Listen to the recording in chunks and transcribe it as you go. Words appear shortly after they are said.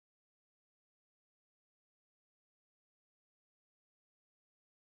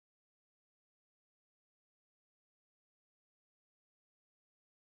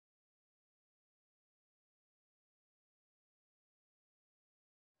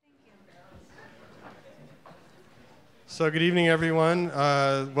So good evening, everyone.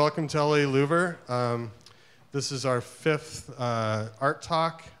 Welcome to LA Louver. This is our fifth art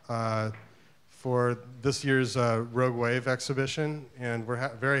talk for this year's Rogue Wave exhibition, and we're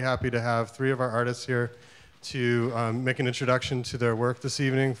very happy to have three of our artists here to make an introduction to their work this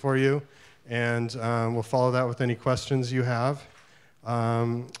evening for you, and we'll follow that with any questions you have.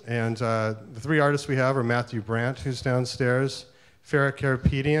 The three artists we have are Matthew Brandt, who's downstairs, Farah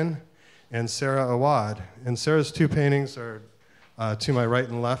Karapetian, and Sarah Awad. And Sarah's two paintings are to my right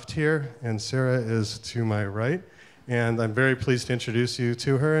and left here, and Sarah is to my right. And I'm very pleased to introduce you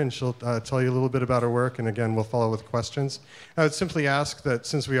to her, and she'll tell you a little bit about her work, and again, we'll follow with questions. I would simply ask that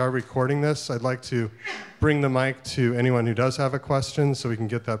since we are recording this, I'd like to bring the mic to anyone who does have a question so we can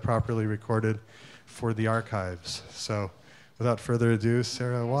get that properly recorded for the archives. So without further ado,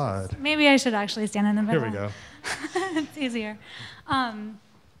 Sarah Awad. Maybe I should actually stand in the middle. Here we go. It's easier.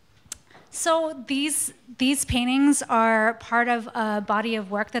 So these paintings are part of a body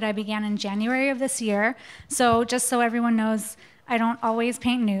of work that I began in January of this year. So just so everyone knows, I don't always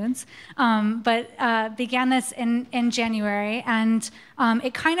paint nudes, but began this in January, and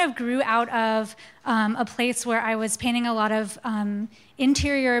it kind of grew out of a place where I was painting a lot of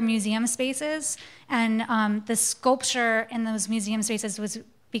interior museum spaces, and the sculpture in those museum spaces was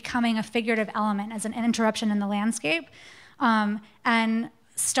becoming a figurative element as an interruption in the landscape, and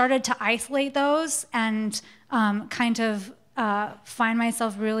started to isolate those and kind of find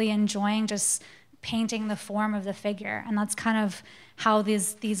myself really enjoying just painting the form of the figure. And that's kind of how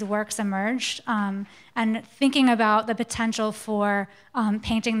these works emerged, and thinking about the potential for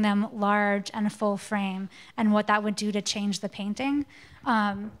painting them large and full frame and what that would do to change the painting.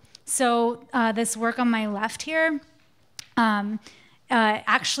 So this work on my left here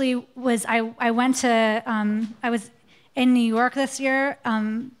actually was, I was in New York this year,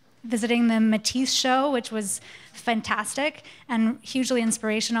 visiting the Matisse show, which was fantastic and hugely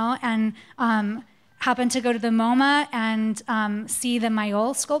inspirational, and happened to go to the MoMA and see the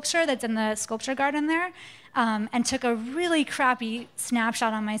Mayol sculpture that's in the sculpture garden there, and took a really crappy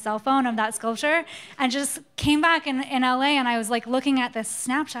snapshot on my cell phone of that sculpture, and just came back in LA, and I was like looking at this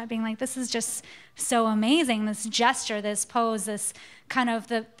snapshot being like, this is just so amazing, this gesture, this pose, this kind of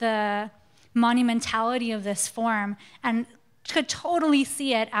the monumentality of this form, and could totally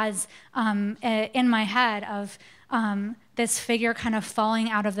see it as in my head of this figure kind of falling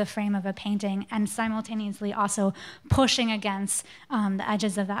out of the frame of a painting and simultaneously also pushing against the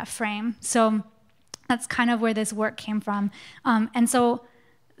edges of that frame. So that's kind of where this work came from. And so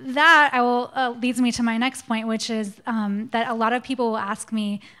that leads me to my next point, which is that a lot of people will ask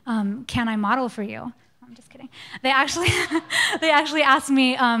me, can I model for you? I'm just kidding. They actually asked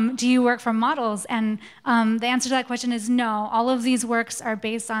me, do you work from models? And the answer to that question is no. All of these works are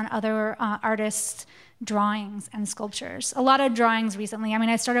based on other artists' drawings and sculptures. A lot of drawings recently. I mean,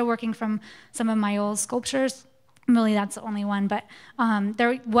 I started working from some of my old sculptures. Really, that's the only one. But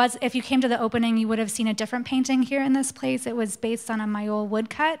there was, if you came to the opening, you would have seen a different painting here in this place. It was based on a Mayol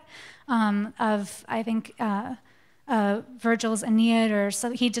woodcut of, I think, Virgil's Aeneid, or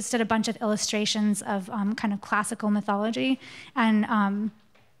so. He just did a bunch of illustrations of kind of classical mythology, and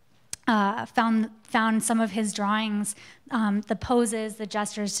found some of his drawings, the poses, the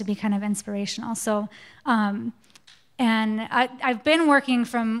gestures, to be kind of inspirational. So, and I've been working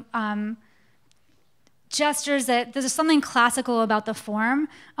from gestures that there's something classical about the form,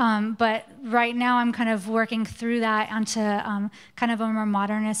 but right now I'm kind of working through that onto kind of a more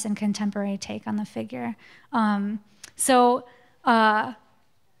modernist and contemporary take on the figure. So a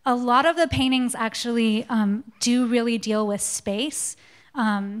lot of the paintings actually do really deal with space,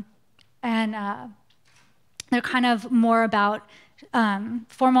 and they're kind of more about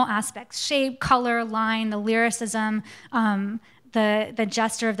formal aspects, shape, color, line, the lyricism, the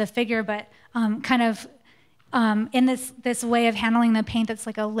gesture of the figure, but kind of in this way of handling the paint that's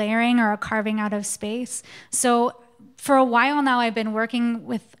like a layering or a carving out of space. So for a while now, I've been working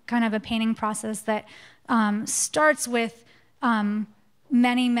with kind of a painting process that starts with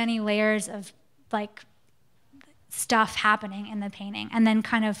many, many layers of like stuff happening in the painting, and then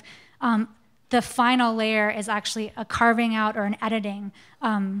kind of the final layer is actually a carving out or an editing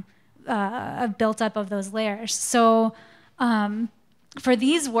built up of those layers. So for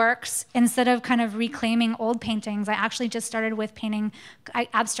these works, instead of kind of reclaiming old paintings, I actually just started with painting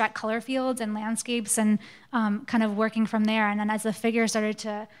abstract color fields and landscapes, and kind of working from there. And then as the figure started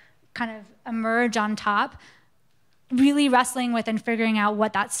to kind of emerge on top, really wrestling with and figuring out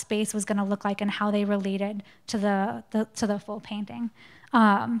what that space was going to look like and how they related to the full painting.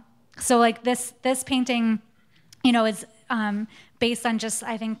 So like this painting, you know, is based on just,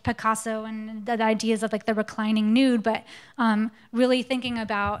 I think, Picasso and the ideas of like the reclining nude, but really thinking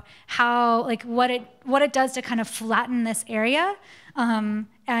about how, like, what it does to kind of flatten this area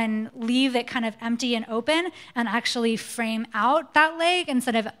and leave it kind of empty and open, and actually frame out that leg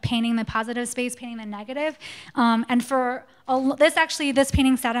instead of painting the positive space, painting the negative. And for this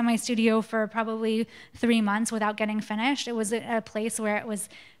painting sat in my studio for probably 3 months without getting finished. It was a place where it was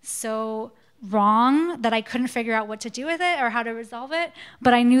so wrong that I couldn't figure out what to do with it or how to resolve it,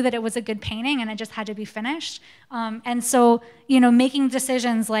 but I knew that it was a good painting and it just had to be finished. And so, making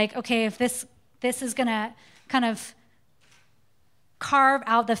decisions like, okay, if this is gonna kind of carve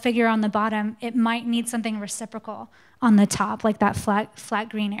out the figure on the bottom, it might need something reciprocal on the top, like that flat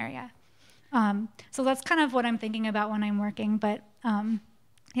green area. So that's kind of what I'm thinking about when I'm working, but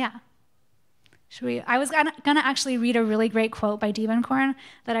yeah. I was gonna actually read a really great quote by Diebenkorn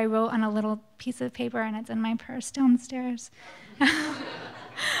that I wrote on a little piece of paper, and it's in my purse downstairs,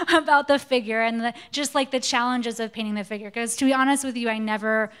 about the figure and just like the challenges of painting the figure. Because to be honest with you,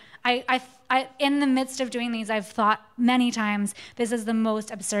 I in the midst of doing these, I've thought many times, this is the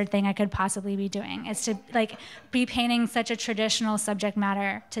most absurd thing I could possibly be doing, is to like be painting such a traditional subject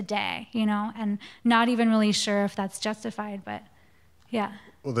matter today, and not even really sure if that's justified, but yeah.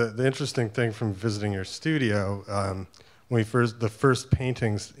 Well, the interesting thing from visiting your studio, the first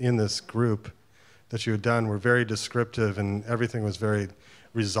paintings in this group that you had done were very descriptive, and everything was very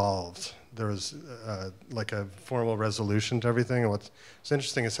resolved. There was like a formal resolution to everything. And what's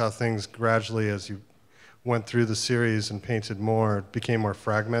interesting is how things gradually, as you went through the series and painted more, became more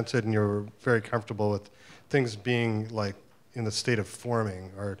fragmented, and you were very comfortable with things being like in the state of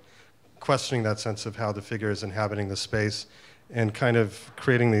forming, or questioning that sense of how the figure is inhabiting the space, and kind of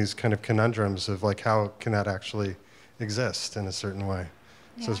creating these kind of conundrums of like, how can that actually exist in a certain way?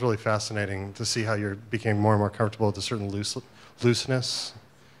 Yeah. So it's really fascinating to see how you became more and more comfortable with a certain looseness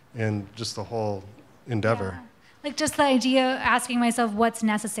in just the whole endeavor. Yeah. Like just the idea of asking myself what's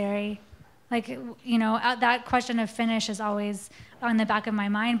necessary. Like, that question of finish is always on the back of my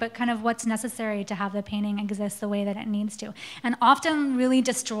mind, but kind of what's necessary to have the painting exist the way that it needs to. And often really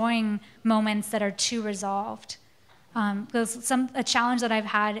destroying moments that are too resolved. A challenge that I've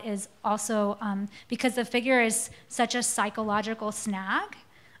had is also, because the figure is such a psychological snag,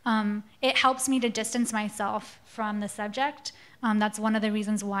 it helps me to distance myself from the subject. That's one of the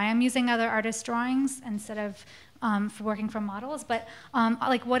reasons why I'm using other artists' drawings instead of working from models. But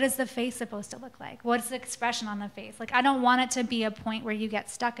like, what is the face supposed to look like? What's the expression on the face? Like, I don't want it to be a point where you get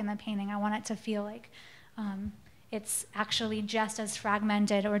stuck in the painting. I want it to feel like it's actually just as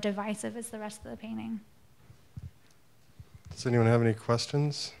fragmented or divisive as the rest of the painting. Does anyone have any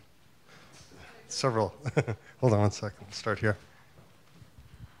questions? Several. Hold on one second. Let's start here.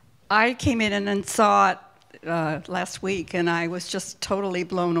 I came in and saw it last week, and I was just totally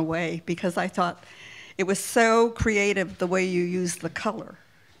blown away, because I thought it was so creative the way you used the color,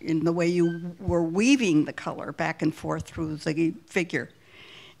 in the way you were weaving the color back and forth through the figure.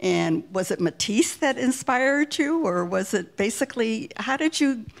 And was it Matisse that inspired you, or was it basically, how did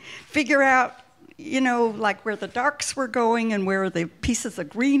you figure out, like where the darks were going and where the pieces of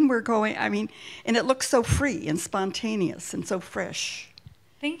green were going? I mean, and it looked so free and spontaneous and so fresh.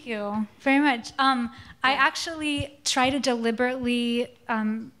 Thank you very much. I actually try to deliberately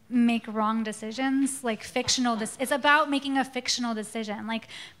make wrong decisions, like fictional. It's about making a fictional decision. Like,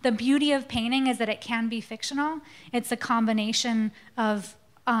 the beauty of painting is that it can be fictional. It's a combination of,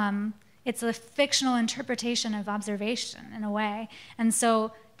 it's a fictional interpretation of observation in a way. And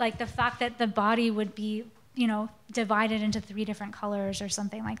so, like, the fact that the body would be, divided into 3 different colors or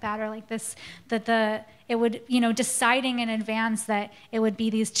something like that, or like this, it would, deciding in advance that it would be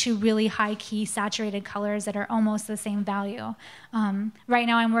these 2 really high key saturated colors that are almost the same value. Right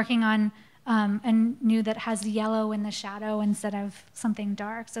now I'm working on a nude that has yellow in the shadow instead of something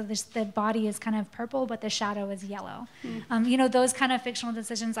dark. So the body is kind of purple, but the shadow is yellow. Those kind of fictional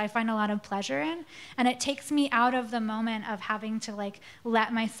decisions I find a lot of pleasure in. And it takes me out of the moment of having to like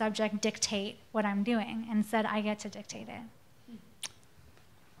let my subject dictate what I'm doing. Instead, I get to dictate it.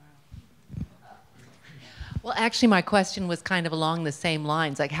 Well, actually, my question was kind of along the same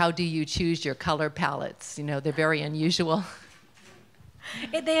lines. Like, how do you choose your color palettes? They're very unusual.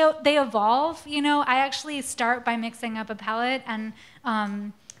 They evolve, I actually start by mixing up a palette, and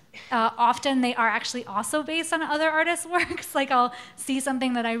often they are actually also based on other artists' works. Like, I'll see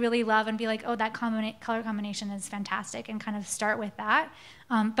something that I really love and be like, oh, that color combination is fantastic, and kind of start with that.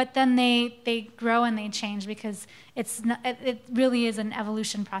 But then they grow and they change, because it really is an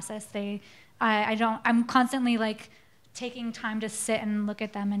evolution process. I'm constantly like taking time to sit and look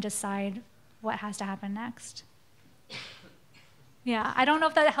at them and decide what has to happen next. Yeah, I don't know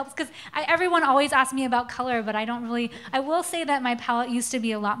if that helps because everyone always asks me about color, but I don't really. I will say that my palette used to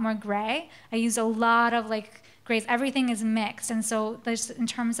be a lot more gray. I use a lot of like grays. Everything is mixed, and so there's in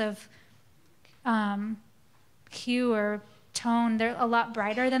terms of hue or tone, they're a lot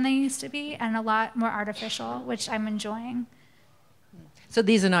brighter than they used to be, and a lot more artificial, which I'm enjoying. So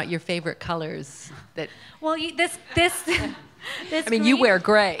these are not your favorite colors that. Well, this I mean, you wear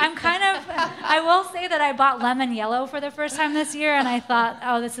gray. I'm kind of, I will say that I bought lemon yellow for the first time this year, and I thought,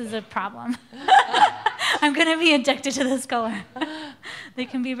 oh, this is a problem. I'm going to be addicted to this color. They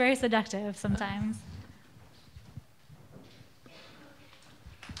can be very seductive sometimes.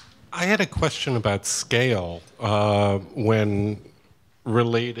 I had a question about scale when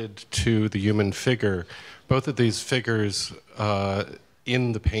related to the human figure. Both of these figures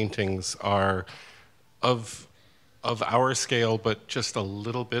in the paintings are of our scale, but just a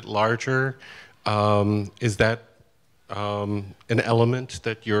little bit larger. Is that an element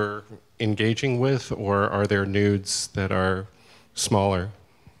that you're engaging with, or are there nudes that are smaller?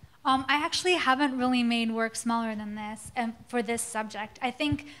 I actually haven't really made work smaller than this for this subject. I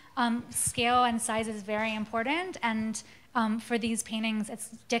think scale and size is very important, and for these paintings, it's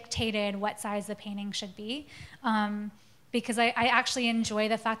dictated what size the painting should be. Because I actually enjoy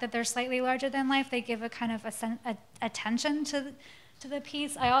the fact that they're slightly larger than life. They give a kind of attention to the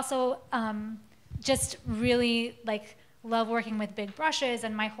piece. I also just really love working with big brushes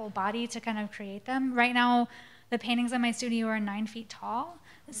and my whole body to kind of create them. Right now, the paintings in my studio are 9 feet tall.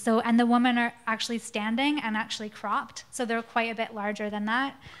 And the women are actually standing and actually cropped, so they're quite a bit larger than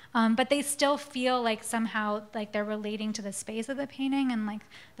that. But they still feel like somehow like they're relating to the space of the painting and like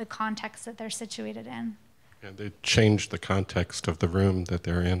the context that they're situated in. Yeah, they change the context of the room that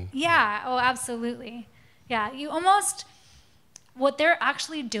they're in. Yeah, oh, absolutely. Yeah, what they're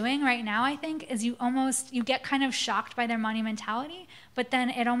actually doing right now, I think, is you get kind of shocked by their monumentality, but then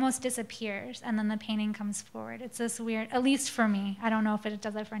it almost disappears, and then the painting comes forward. It's this weird, at least for me. I don't know if it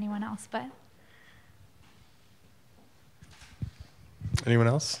does it for anyone else, but. Anyone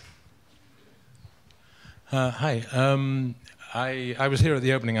else? Hi. I was here at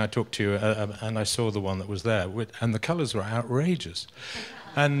the opening. I talked to you, and I saw the one that was there, and the colors were outrageous.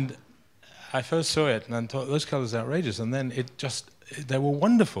 And I first saw it and thought, those colors are outrageous, and then they were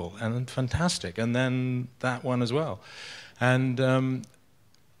wonderful and fantastic, and then that one as well. And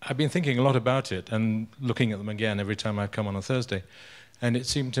I've been thinking a lot about it and looking at them again every time I come on a Thursday, and it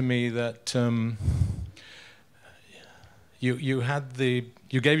seemed to me that you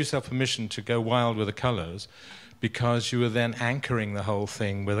gave yourself permission to go wild with the colors, because you were then anchoring the whole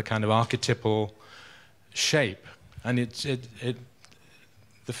thing with a kind of archetypal shape. And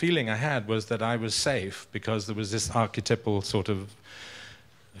the feeling I had was that I was safe because there was this archetypal sort of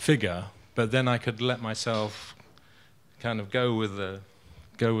figure, but then I could let myself kind of go with the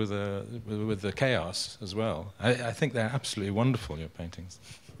chaos as well. I think they're absolutely wonderful, your paintings.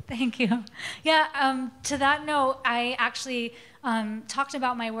 Thank you. Yeah, to that note, I actually talked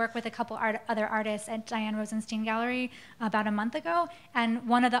about my work with a couple other artists at Diane Rosenstein Gallery about a month ago, and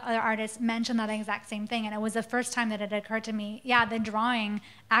one of the other artists mentioned that exact same thing, and it was the first time that it occurred to me, yeah, the drawing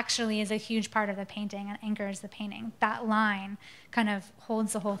actually is a huge part of the painting and anchors the painting. That line kind of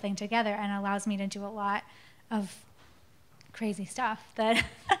holds the whole thing together and allows me to do a lot of crazy stuff that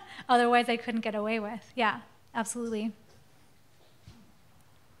otherwise I couldn't get away with. Yeah, absolutely.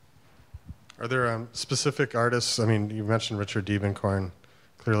 Are there specific artists? I mean, you mentioned Richard Diebenkorn,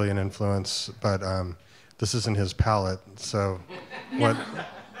 clearly an influence, but this isn't his palette. So, what?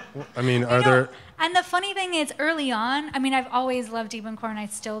 I mean, are there? And the funny thing is, early on, I mean, I've always loved Diebenkorn, I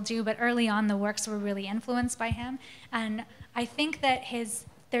still do, but early on, the works were really influenced by him, and I think that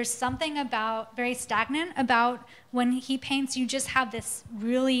there's something very stagnant about when he paints. You just have this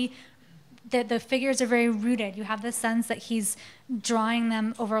really. The figures are very rooted. You have the sense that he's drawing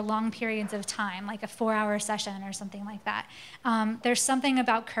them over long periods of time, like a 4-hour session or something like that. There's something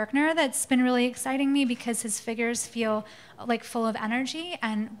about Kirchner that's been really exciting me because his figures feel like full of energy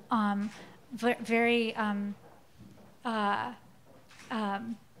and very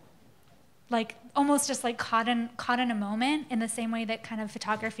like almost just like caught in a moment, in the same way that kind of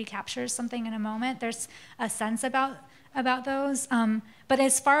photography captures something in a moment. There's a sense about those. But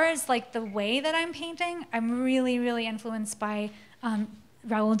as far as like the way that I'm painting, I'm really, really influenced by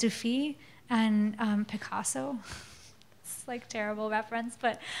Raoul Dufy and Picasso. It's like terrible reference,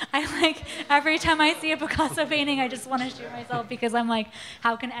 but I like every time I see a Picasso painting, I just want to shoot myself because I'm like,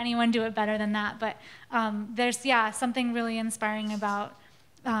 how can anyone do it better than that? But there's something really inspiring about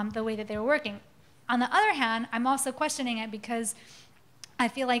the way that they were working. On the other hand, I'm also questioning it because I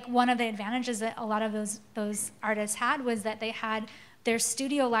feel like one of the advantages that a lot of those artists had was that they had their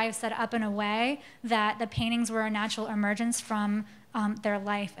studio life set up in a way that the paintings were a natural emergence from their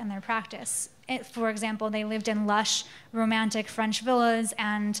life and their practice. For example, they lived in lush, romantic French villas,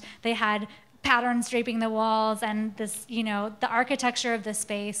 and they had patterns draping the walls, and this, the architecture of the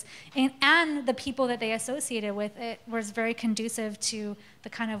space, and the people that they associated with it was very conducive to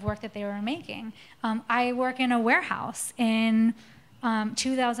the kind of work that they were making. I work in a warehouse in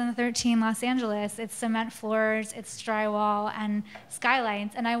 2013 Los Angeles. It's cement floors, it's drywall, and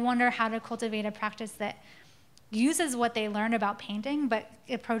skylights, and I wonder how to cultivate a practice that uses what they learned about painting, but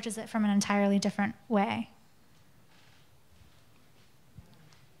approaches it from an entirely different way.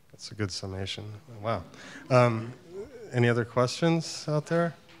 That's a good summation. Wow. Any other questions out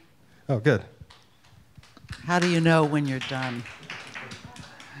there? Oh, good. How do you know when you're done?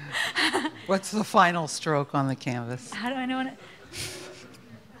 What's the final stroke on the canvas? How do I know when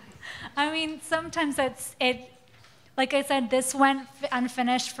I mean, sometimes like I said, this went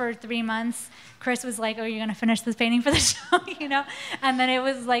unfinished for 3 months. Chris was like, "Oh, you're gonna finish this painting for the show," And then it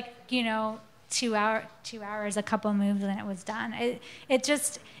was like, 2 hours, a couple moves, and it was done.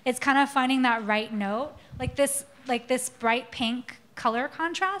 It's kind of finding that right note, like this bright pink color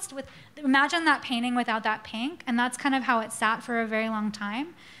contrast. Imagine that painting without that pink, and that's kind of how it sat for a very long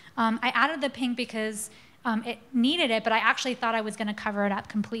time. I added the pink because it needed it, but I actually thought I was going to cover it up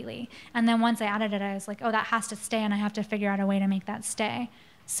completely. And then once I added it, I was like, oh, that has to stay, and I have to figure out a way to make that stay.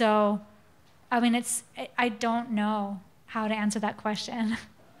 So, I mean, I don't know how to answer that question.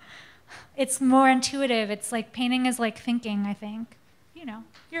 It's more intuitive. It's like painting is like thinking, I think.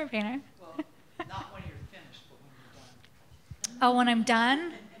 You're a painter. Well, not when you're finished, but when you're done. Oh, when I'm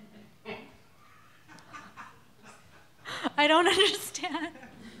done? I don't understand.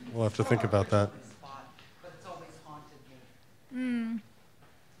 We'll have to think about that. But it's always haunted me.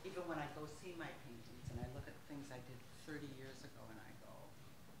 Even when I go see my paintings and I look at things I did 30 years ago and I go,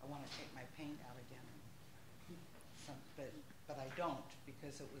 I want to take my paint out again. But I don't,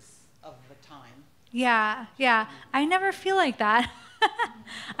 because it was of the time. Yeah. I never feel like that.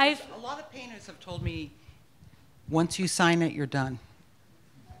 A lot of painters have told me, once you sign it, you're done.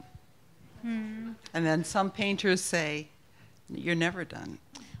 And then some painters say, you're never done.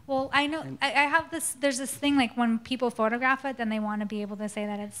 Well, I know I have this. There's this thing like when people photograph it, then they want to be able to say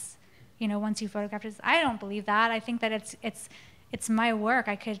that it's, once you photographed it. I don't believe that. I think that it's my work.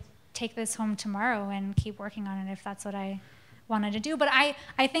 I could take this home tomorrow and keep working on it if that's what I wanted to do. But I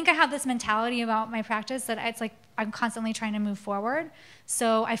think I have this mentality about my practice that it's like I'm constantly trying to move forward.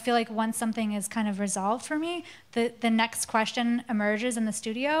 So I feel like once something is kind of resolved for me, the next question emerges in the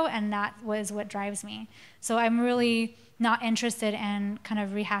studio, and that was what drives me. So I'm really not interested in kind of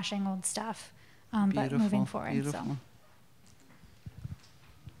rehashing old stuff, but moving forward. Beautiful.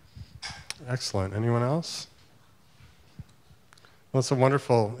 So. Excellent. Anyone else? Well, it's a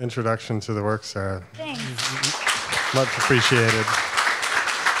wonderful introduction to the work, Sarah. Thanks. Much appreciated.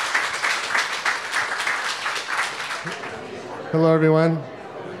 Hello, everyone.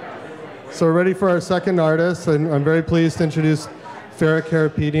 So we're ready for our second artist, and I'm very pleased to introduce Farah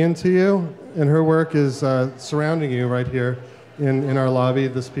Karapetian to you. And her work is surrounding you right here in our lobby,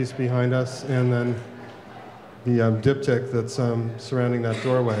 this piece behind us, and then the diptych that's surrounding that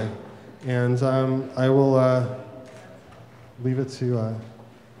doorway. And I will leave it to,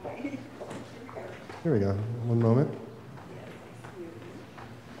 here we go, one moment.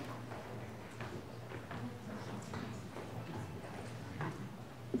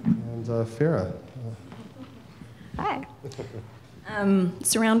 And Farah. Hi.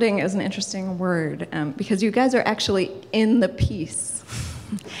 Surrounding is an interesting word because you guys are actually in the piece.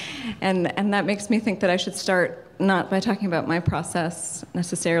 and that makes me think that I should start not by talking about my process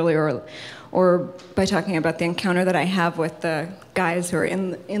necessarily or by talking about the encounter that I have with the guys who are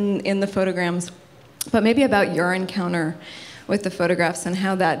in the photograms, but maybe about your encounter with the photographs and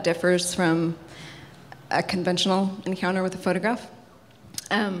how that differs from a conventional encounter with a photograph.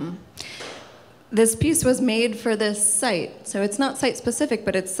 This piece was made for this site, so it's not site-specific,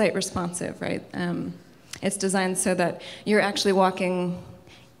 but it's site-responsive, right? It's designed so that you're actually walking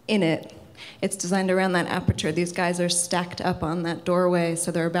in it. It's designed around that aperture. These guys are stacked up on that doorway,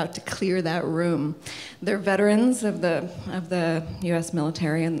 so they're about to clear that room. They're veterans of the U.S.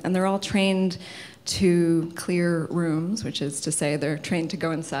 military, and they're all trained to clear rooms, which is to say they're trained to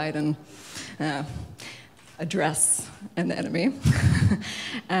go inside and address an enemy.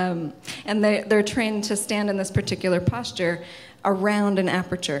 And they're trained to stand in this particular posture around an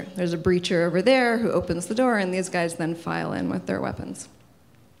aperture. There's a breacher over there who opens the door, and these guys then file in with their weapons.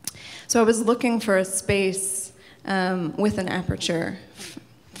 So I was looking for a space with an aperture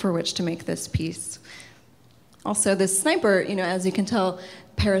for which to make this piece. Also, this sniper, you know, as you can tell,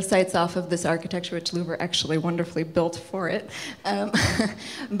 parasites off of this architecture, which LOUVER actually wonderfully built for it.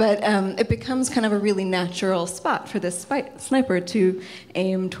 But it becomes kind of a really natural spot for this sniper to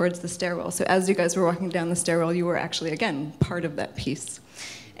aim towards the stairwell. So as you guys were walking down the stairwell, you were actually, again, part of that piece.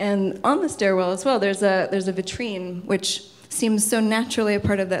 And on the stairwell as well, there's a vitrine, which seems so naturally a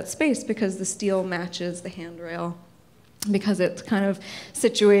part of that space because the steel matches the handrail, because it's kind of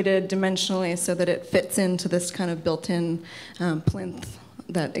situated dimensionally so that it fits into this kind of built-in plinth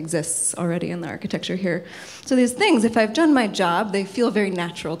that exists already in the architecture here. So these things, if I've done my job, they feel very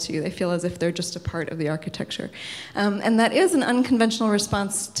natural to you. They feel as if they're just a part of the architecture. And that is an unconventional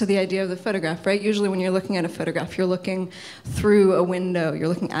response to the idea of the photograph, right? Usually when you're looking at a photograph, you're looking through a window. You're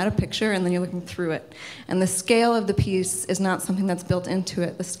looking at a picture, and then you're looking through it. And the scale of the piece is not something that's built into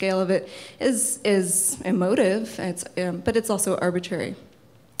it. The scale of it is emotive, but it's also arbitrary.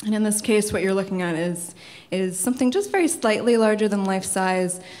 And in this case, what you're looking at is something just very slightly larger than life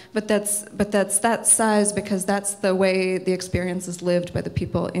size, but that's that size because that's the way the experience is lived by the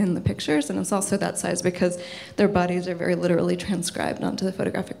people in the pictures, and it's also that size because their bodies are very literally transcribed onto the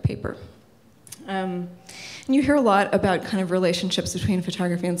photographic paper. And you hear a lot about kind of relationships between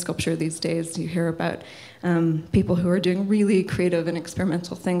photography and sculpture these days. You hear about people who are doing really creative and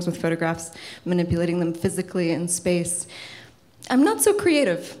experimental things with photographs, manipulating them physically in space. I'm not so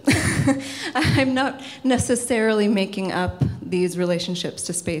creative. I'm not necessarily making up these relationships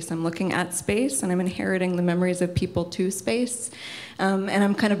to space. I'm looking at space, and I'm inheriting the memories of people to space, and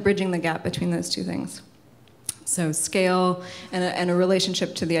I'm kind of bridging the gap between those two things. So scale and a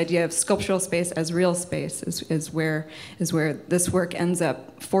relationship to the idea of sculptural space as real space is where this work ends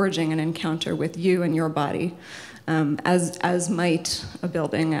up forging an encounter with you and your body, as might a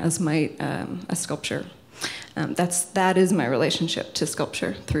building, as might a sculpture. That is my relationship to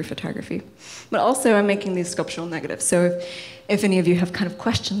sculpture through photography. But also I'm making these sculptural negatives. So if any of you have kind of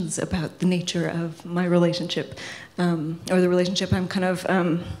questions about the nature of my relationship, or the relationship I'm kind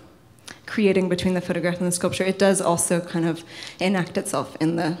of creating between the photograph and the sculpture, it does also kind of enact itself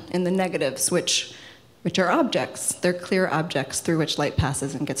in the negatives, which are objects. They're clear objects through which light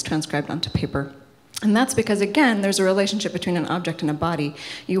passes and gets transcribed onto paper. And that's because, again, there's a relationship between an object and a body.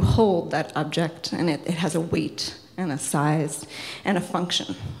 You hold that object, and it has a weight and a size and a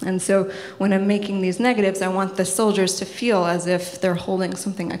function. And so when I'm making these negatives, I want the soldiers to feel as if they're holding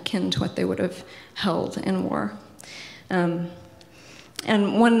something akin to what they would have held in war.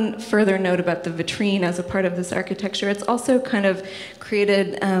 And one further note about the vitrine as a part of this architecture, it's also kind of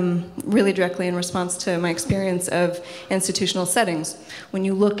created really directly in response to my experience of institutional settings. When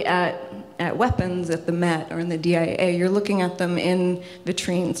you look at weapons at the Met or in the DIA, you're looking at them in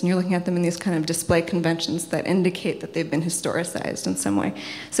vitrines, and you're looking at them in these kind of display conventions that indicate that they've been historicized in some way.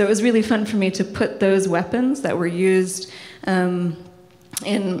 So it was really fun for me to put those weapons that were used in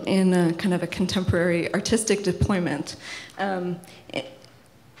a kind of a contemporary artistic deployment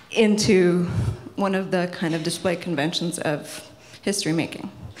into one of the kind of display conventions of history making,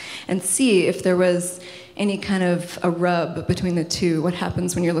 and see if there was any kind of a rub between the two. What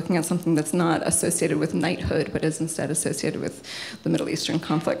happens when you're looking at something that's not associated with knighthood, but is instead associated with the Middle Eastern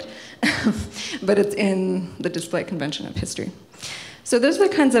conflict, but it's in the display convention of history. So those are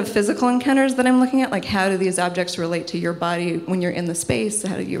the kinds of physical encounters that I'm looking at, like how do these objects relate to your body when you're in the space?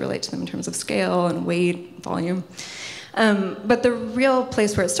 How do you relate to them in terms of scale and weight, volume? But the real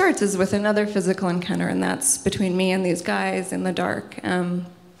place where it starts is with another physical encounter, and that's between me and these guys in the dark.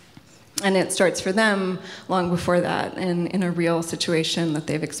 And it starts for them long before that in a real situation that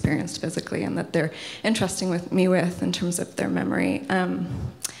they've experienced physically and that they're entrusting me with in terms of their memory.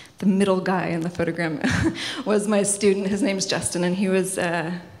 The middle guy in the photogram was my student. His name's Justin, and he was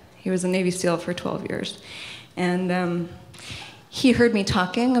a Navy SEAL for 12 years. And he heard me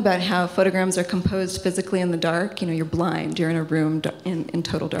talking about how photograms are composed physically in the dark. You know, you're blind, you're in a room in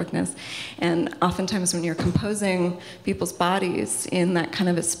total darkness. And oftentimes when you're composing people's bodies in that kind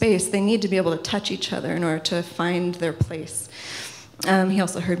of a space, they need to be able to touch each other in order to find their place. He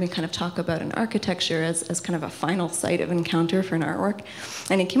also heard me kind of talk about an architecture as kind of a final site of encounter for an artwork.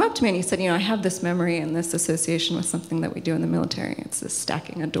 And he came up to me and he said, you know, I have this memory and this association with something that we do in the military. It's this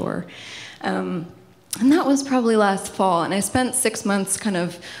stacking a door. And that was probably last fall, and I spent 6 months kind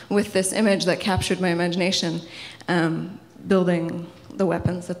of with this image that captured my imagination, building the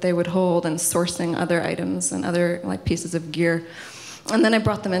weapons that they would hold and sourcing other items and other like pieces of gear. And then I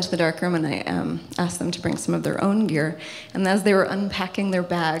brought them into the darkroom and I asked them to bring some of their own gear. And as they were unpacking their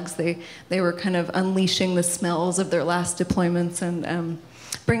bags, they were kind of unleashing the smells of their last deployments and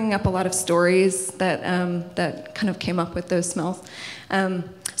bringing up a lot of stories that kind of came up with those smells.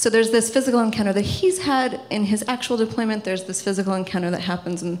 So there's this physical encounter that he's had in his actual deployment. There's this physical encounter that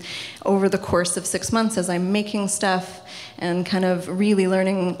happens over the course of 6 months as I'm making stuff and kind of really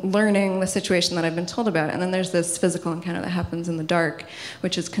learning the situation that I've been told about. And then there's this physical encounter that happens in the dark,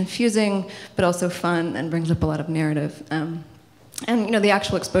 which is confusing, but also fun and brings up a lot of narrative. And the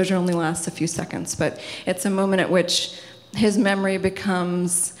actual exposure only lasts a few seconds, but it's a moment at which his memory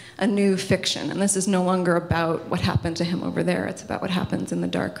becomes a new fiction, and this is no longer about what happened to him over there. It's about what happens in the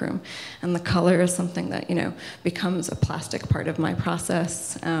darkroom, and the color is something that becomes a plastic part of my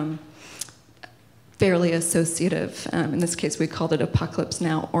process, fairly associative. In this case, we called it Apocalypse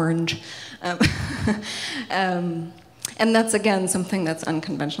Now Orange, and that's again something that's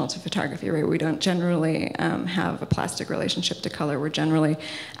unconventional to photography. Right? We don't generally have a plastic relationship to color. We're generally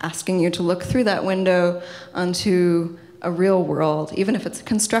asking you to look through that window onto a real world. Even if it's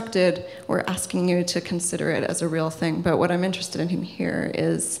constructed, we're asking you to consider it as a real thing. But what I'm interested in here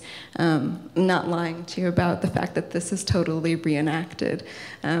is not lying to you about the fact that this is totally reenacted.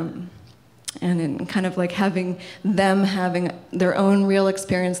 And in kind of like having their own real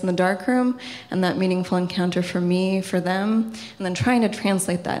experience in the darkroom and that meaningful encounter for me, for them, and then trying to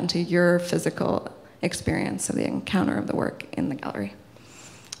translate that into your physical experience of the encounter of the work in the gallery.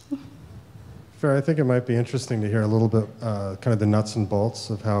 Fair, I think it might be interesting to hear a little bit kind of the nuts and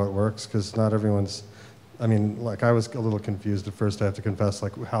bolts of how it works, because not everyone's, I was a little confused at first, I have to confess,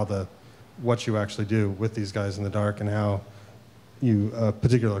 like what you actually do with these guys in the dark and how you,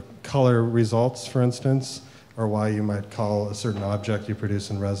 particular color results, for instance, or why you might call a certain object you produce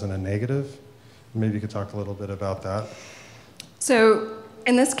in resin a negative. Maybe you could talk a little bit about that. So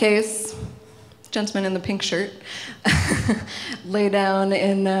in this case, gentleman in the pink shirt lay down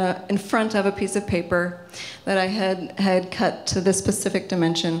in front of a piece of paper that I had cut to this specific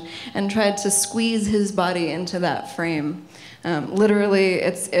dimension and tried to squeeze his body into that frame. Literally,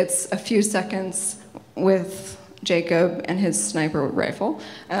 it's a few seconds with Jacob and his sniper rifle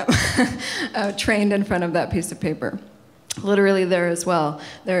trained in front of that piece of paper. Literally there as well,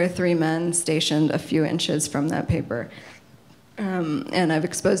 there are 3 men stationed a few inches from that paper. And I've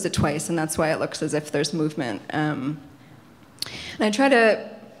exposed it twice, and that's why it looks as if there's movement. And I try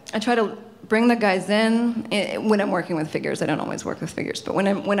to bring the guys in when I'm working with figures. I don't always work with figures, but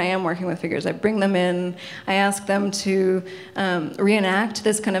when I am working with figures, I bring them in. I ask them to reenact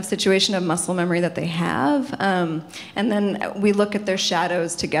this kind of situation of muscle memory that they have, and then we look at their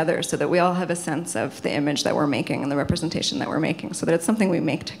shadows together so that we all have a sense of the image that we're making and the representation that we're making, so that it's something we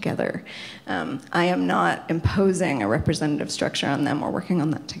make together. I am not imposing a representative structure on them. We're working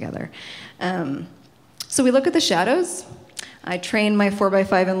on that together. So we look at the shadows. I train my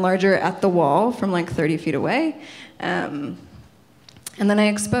 4x5 enlarger at the wall from like 30 feet away. And then I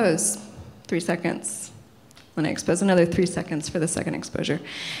expose 3 seconds. Then I expose another 3 seconds for the second exposure.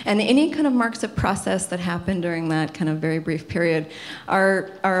 And any kind of marks of process that happen during that kind of very brief period are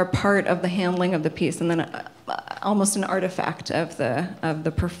a part of the handling of the piece, and then almost an artifact of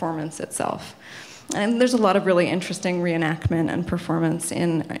the performance itself. And there's a lot of really interesting reenactment and performance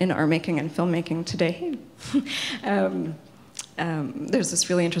in art making and filmmaking today. There's this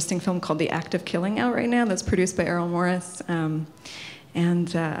really interesting film called The Act of Killing out right now that's produced by Errol Morris and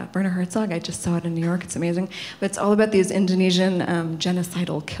Werner Herzog. I just saw it in New York. It's amazing. But it's all about these Indonesian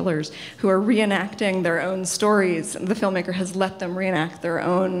genocidal killers who are reenacting their own stories. The filmmaker has let them reenact their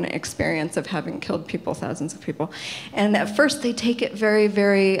own experience of having killed people, thousands of people. And at first they take it very,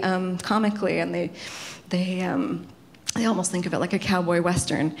 very comically, and they almost think of it like a cowboy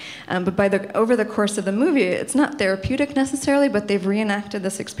western. But over the course of the movie, it's not therapeutic necessarily, but they've reenacted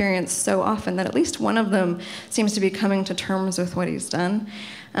this experience so often that at least one of them seems to be coming to terms with what he's done.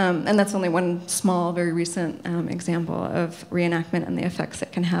 And that's only one small, very recent example of reenactment and the effects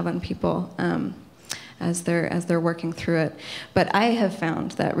it can have on people as they're working through it. But I have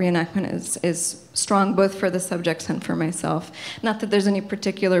found that reenactment is strong both for the subjects and for myself. Not that there's any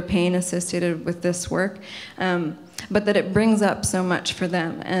particular pain associated with this work, but that it brings up so much for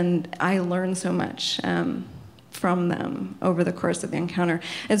them, and I learn so much from them over the course of the encounter.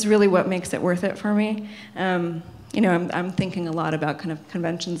 It's really what makes it worth it for me. I'm thinking a lot about kind of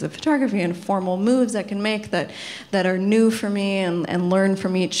conventions of photography and formal moves I can make that are new for me and learn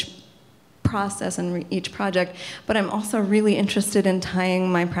from each process and each project, but I'm also really interested in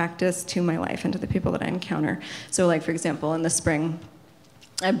tying my practice to my life and to the people that I encounter. So like, for example, in the spring,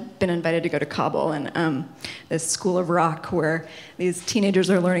 I've been invited to go to Kabul and this school of rock where these teenagers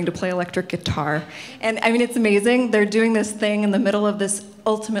are learning to play electric guitar. And I mean, it's amazing. They're doing this thing in the middle of this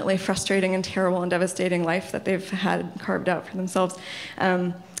ultimately frustrating and terrible and devastating life that they've had carved out for themselves.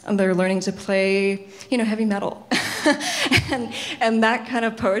 And they're learning to play, heavy metal. and that kind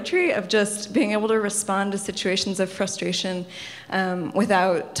of poetry of just being able to respond to situations of frustration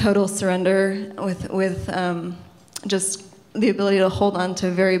without total surrender, with just the ability to hold on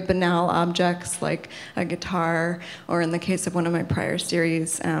to very banal objects like a guitar, or in the case of one of my prior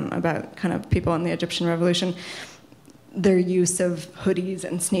series about kind of people in the Egyptian Revolution, their use of hoodies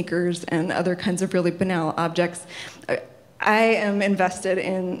and sneakers and other kinds of really banal objects. I am invested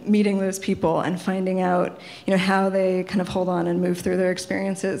in meeting those people and finding out, how they kind of hold on and move through their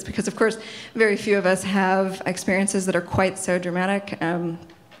experiences. Because of course, very few of us have experiences that are quite so dramatic.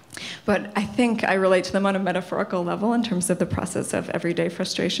 But I think I relate to them on a metaphorical level in terms of the process of everyday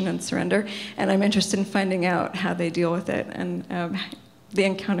frustration and surrender. And I'm interested in finding out how they deal with it. And the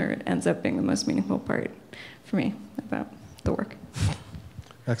encounter ends up being the most meaningful part for me about the work.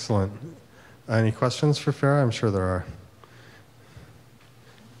 Excellent. Any questions for Farah? I'm sure there are.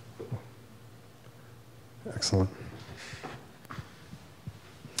 Excellent.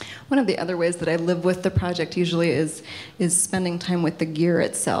 One of the other ways that I live with the project usually is spending time with the gear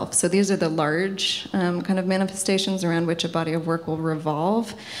itself. So these are the large kind of manifestations around which a body of work will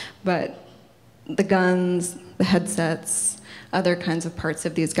revolve, but the guns, the headsets, other kinds of parts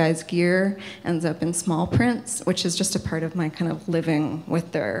of these guys' gear ends up in small prints, which is just a part of my kind of living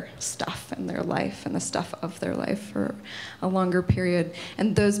with their stuff and their life and the stuff of their life for a longer period.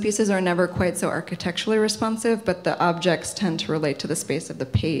 And those pieces are never quite so architecturally responsive, but the objects tend to relate to the space of the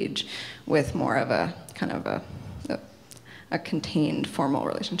page with more of a kind of a contained formal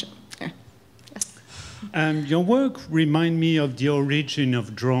relationship. Yeah. Yes. Your work reminds me of the origin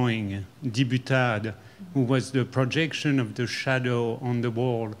of drawing, Dibutade, who was the projection of the shadow on the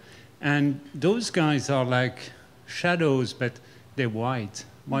wall. And those guys are like shadows, but they're white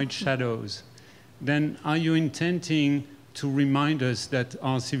shadows. Then are you intending to remind us that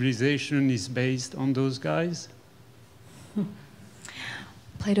our civilization is based on those guys?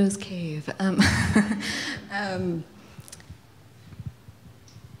 Plato's cave. I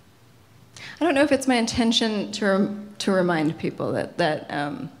don't know if it's my intention to remind people that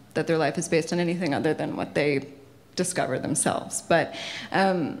their life is based on anything other than what they discover themselves. But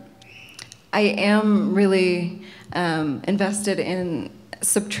I am really invested in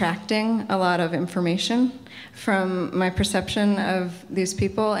subtracting a lot of information from my perception of these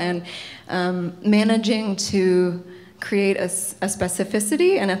people and managing to create a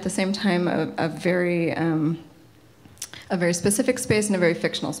specificity and at the same time a very specific space and a very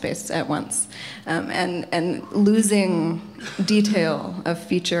fictional space at once. And losing detail of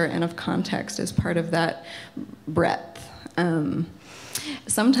feature and of context is part of that breadth.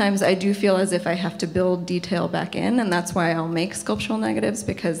 Sometimes I do feel as if I have to build detail back in, and that's why I'll make sculptural negatives,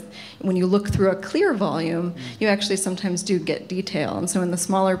 because when you look through a clear volume, you actually sometimes do get detail. And so in the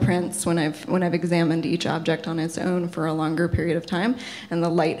smaller prints, when I've examined each object on its own for a longer period of time, and the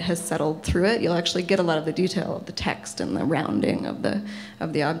light has settled through it, you'll actually get a lot of the detail of the text and the rounding of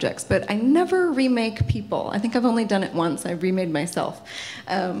the objects. But I never remake people. I think I've only done it once. I remade myself.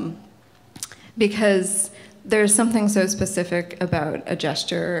 Because there's something so specific about a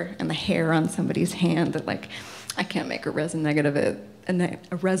gesture and the hair on somebody's hand that, like, I can't make a resin negative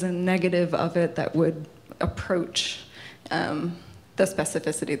of it that would approach the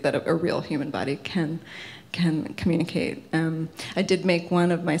specificity that a real human body can communicate. I did make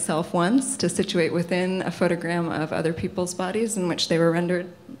one of myself once to situate within a photogram of other people's bodies in which they were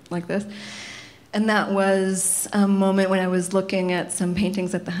rendered like this. And that was a moment when I was looking at some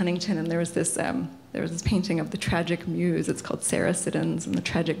paintings at the Huntington, and there was this painting of the tragic muse. It's called Sarah Siddons and the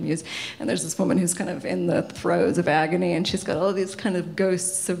Tragic Muse. And there's this woman who's kind of in the throes of agony, and she's got all these kind of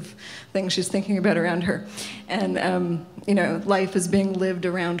ghosts of things she's thinking about around her. And, life is being lived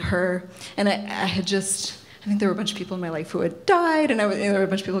around her. And I think there were a bunch of people in my life who had died, and there were a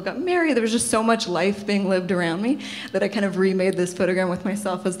bunch of people who got married. There was just so much life being lived around me that I kind of remade this photogram with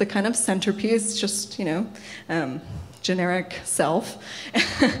myself as the kind of centerpiece, just, generic self,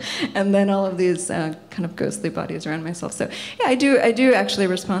 and then all of these kind of ghostly bodies around myself. So yeah, I do actually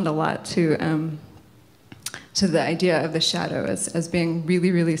respond a lot to the idea of the shadow as being really,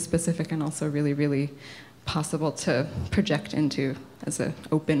 really specific and also really, really possible to project into as an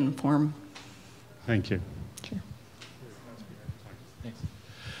open form. Thank you.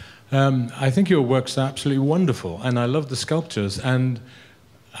 I think your work's absolutely wonderful, and I love the sculptures. And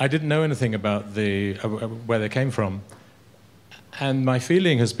I didn't know anything about where they came from. And my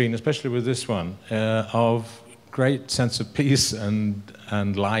feeling has been, especially with this one, of great sense of peace and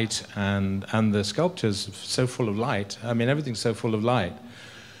light, and the sculptures so full of light. I mean, everything's so full of light.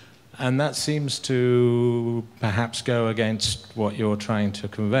 And that seems to perhaps go against what you're trying to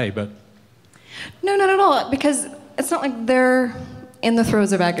convey, but... No, not at all, because it's not like they're in the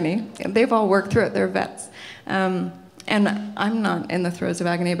throes of agony. They've all worked through it. They're vets. And I'm not in the throes of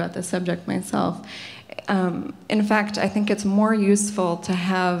agony about this subject myself. In fact, I think it's more useful to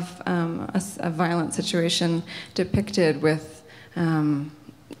have a violent situation depicted with,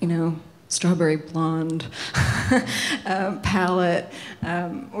 strawberry blonde palette,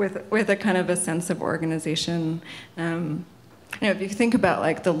 with a kind of a sense of organization. If you think about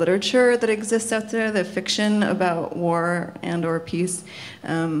like the literature that exists out there, the fiction about war and or peace,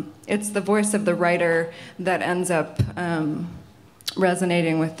 it's the voice of the writer that ends up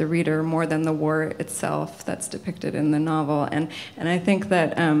resonating with the reader more than the war itself that's depicted in the novel. And I think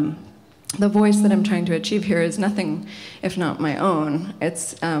that the voice that I'm trying to achieve here is nothing if not my own.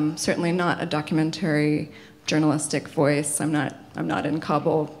 It's certainly not a documentary journalistic voice. I'm not in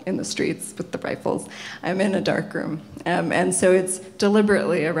Kabul in the streets with the rifles. I'm in a dark room. And so it's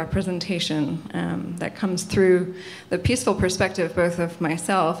deliberately a representation that comes through the peaceful perspective both of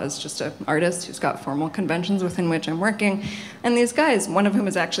myself as just an artist who's got formal conventions within which I'm working, and these guys, one of whom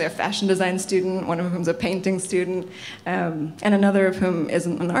is actually a fashion design student, one of whom's a painting student, and another of whom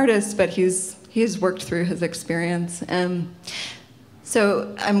isn't an artist, but he's worked through his experience.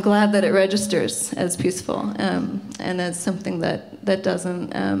 So I'm glad that it registers as peaceful and as something that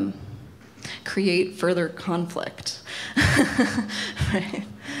doesn't create further conflict. Right?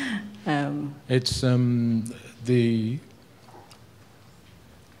 It's the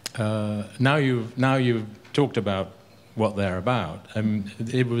now you've talked about what they're about.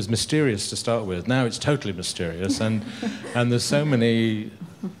 It was mysterious to start with. Now it's totally mysterious, and there's so many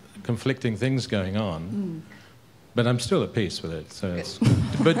conflicting things going on. But I'm still at peace with it. So it's,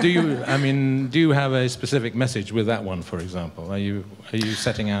 but do you have a specific message with that one, for example? Are you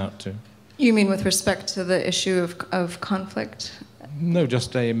setting out to? You mean with respect to the issue of conflict? No,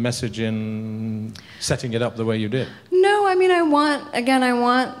 just a message in setting it up the way you did. No, I want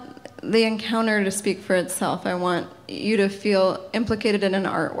the encounter to speak for itself. I want you to feel implicated in an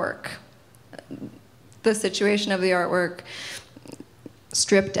artwork. The situation of the artwork,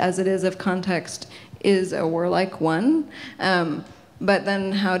 stripped as it is of context, is a warlike one, but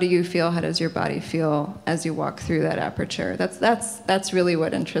then how do you feel? How does your body feel as you walk through that aperture? That's really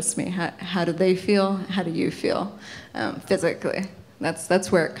what interests me. How do they feel? How do you feel physically?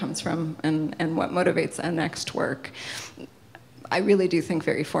 That's where it comes from, and what motivates a next work. I really do think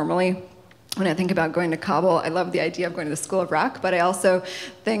very formally. When I think about going to Kabul, I love the idea of going to the School of Rock, but I also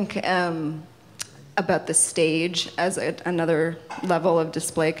think about the stage as another level of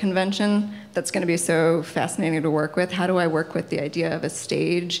display convention that's going to be so fascinating to work with. How do I work with the idea of a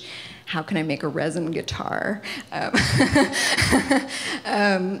stage? How can I make a resin guitar?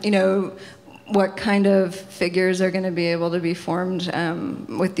 What kind of figures are going to be able to be formed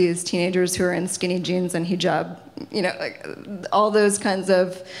with these teenagers who are in skinny jeans and hijab? Like all those kinds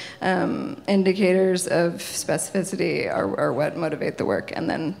of indicators of specificity are what motivate the work, and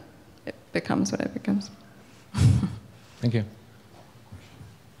then it becomes what it becomes. Thank you.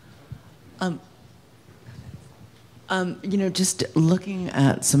 Just looking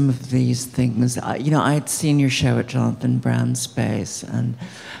at some of these things, I had seen your show at Jonathan Brown's Space, and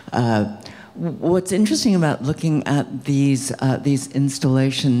what's interesting about looking at these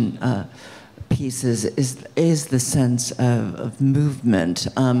installation pieces is the sense of movement.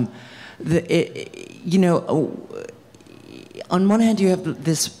 On one hand, you have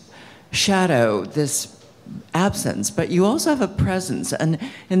this shadow, this absence, but you also have a presence. And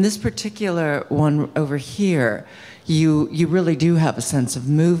in this particular one over here, you really do have a sense of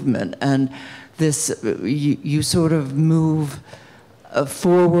movement, and this you sort of move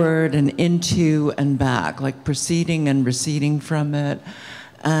forward and into and back, like proceeding and receding from it,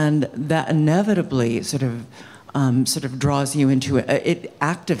 and that inevitably sort of draws you into it. It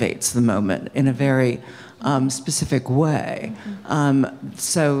activates the moment in a very specific way.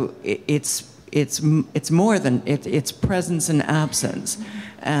 So it's more than it's presence and absence,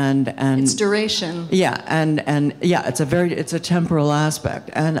 and it's duration. Yeah, and yeah, it's a temporal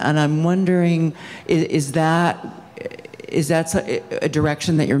aspect, and I'm wondering, is that a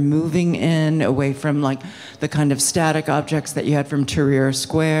direction that you're moving in, away from like the kind of static objects that you had from Tahrir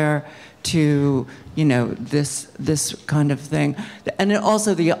Square to this kind of thing, and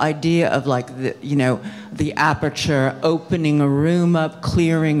also the idea of like the aperture, opening a room up,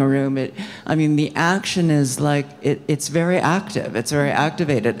 clearing a room. The action is like it's very active, it's very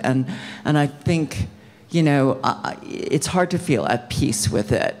activated, and I think it's hard to feel at peace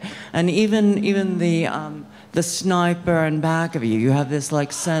with it, and even the sniper in back of you, you have this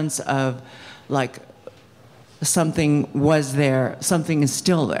like sense of like something was there, something is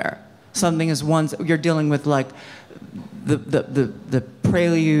still there. Something is once, you're dealing with like the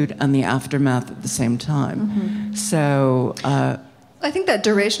prelude and the aftermath at the same time. Mm-hmm. So. I think that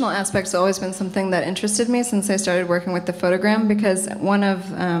durational aspect's always been something that interested me since I started working with the photogram, because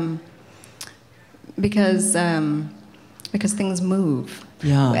because things move.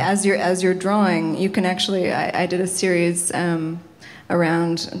 Yeah. As you're drawing, you can actually. I did a series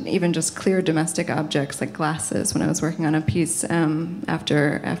around even just clear domestic objects like glasses when I was working on a piece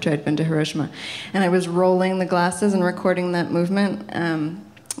after I'd been to Hiroshima, and I was rolling the glasses and recording that movement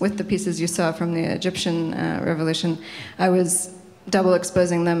with the pieces you saw from the Egyptian revolution. I was double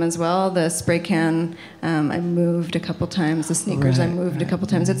exposing them as well. The spray can I moved a couple times. The sneakers I moved a couple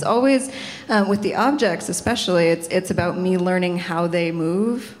times. It's always with the objects, especially. It's about me learning how they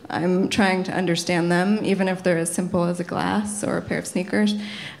move. I'm trying to understand them, even if they're as simple as a glass or a pair of sneakers.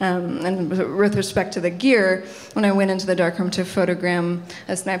 And with respect to the gear, when I went into the darkroom to photogram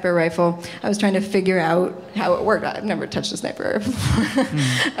a sniper rifle, I was trying to figure out how it worked. I've never touched a sniper rifle before.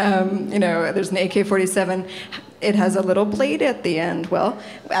 You know, there's an AK-47. It has a little blade at the end. Well,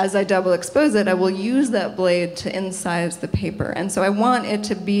 as I double expose it, I will use that blade to incise the paper. And so I want it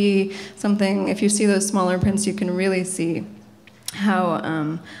to be something, if you see those smaller prints, you can really see how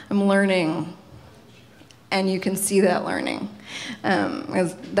I'm learning, and you can see that learning.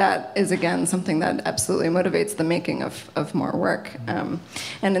 Because that is, again, something that absolutely motivates the making of more work. And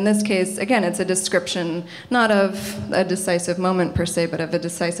in this case, again, it's a description, not of a decisive moment per se, but of a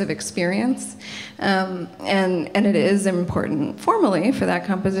decisive experience. And it is important formally for that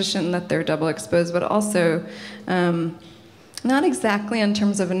composition that they're double exposed, but also not exactly in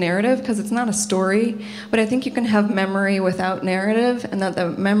terms of a narrative, because it's not a story, but I think you can have memory without narrative, and that the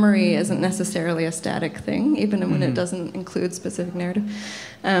memory isn't necessarily a static thing, even when it doesn't include specific narrative.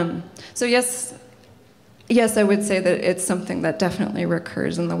 So yes, I would say that it's something that definitely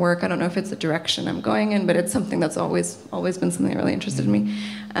recurs in the work. I don't know if it's a direction I'm going in, but it's something that's always been something that really interested me.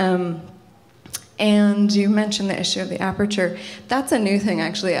 And you mentioned the issue of the aperture. That's a new thing,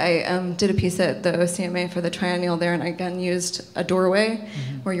 actually. I did a piece at the OCMA for the triennial there, and I again used a doorway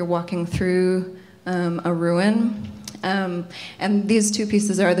where you're walking through a ruin. And these two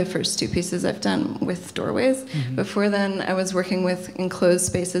pieces are the first two pieces I've done with doorways. Before then, I was working with enclosed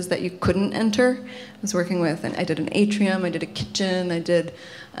spaces that you couldn't enter. I was working with, and I did an atrium, I did a kitchen, I did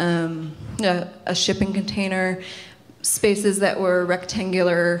a shipping container, spaces that were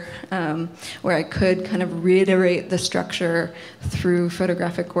rectangular, where I could kind of reiterate the structure through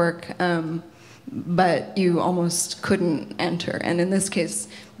photographic work, but you almost couldn't enter. And in this case,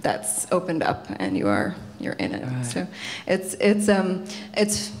 that's opened up, and you're in it. Right. So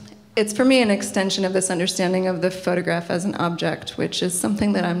it's for me an extension of this understanding of the photograph as an object, which is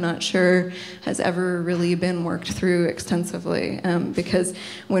something that I'm not sure has ever really been worked through extensively. Because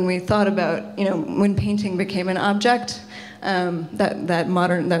when we thought about, when painting became an object, that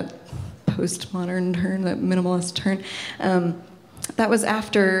postmodern turn, that minimalist turn, that was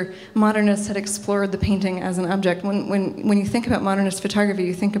after modernists had explored the painting as an object. When you think about modernist photography,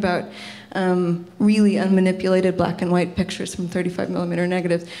 you think about really unmanipulated black and white pictures from 35mm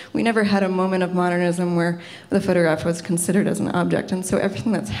negatives. We never had a moment of modernism where the photograph was considered as an object. And so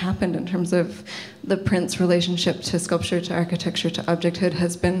everything that's happened in terms of the print's relationship to sculpture, to architecture, to objecthood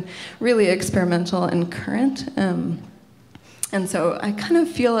has been really experimental and current. And so I kind of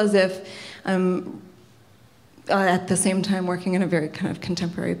feel as if I'm at the same time working in a very kind of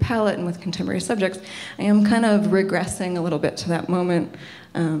contemporary palette and with contemporary subjects, I am kind of regressing a little bit to that moment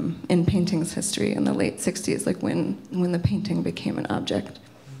in painting's history in the late 60s, like when the painting became an object.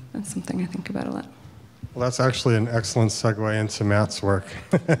 That's something I think about a lot. Well, that's actually an excellent segue into Matt's work.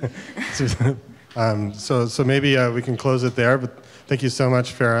 So maybe we can close it there, but thank you so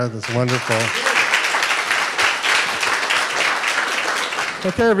much, Farah. That's wonderful.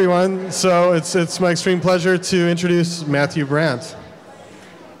 Okay, everyone. So it's my extreme pleasure to introduce Matthew Brandt.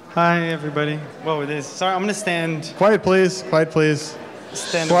 Hi, everybody. Whoa, it is. Sorry, I'm going to stand. Quiet, please. Quiet, please.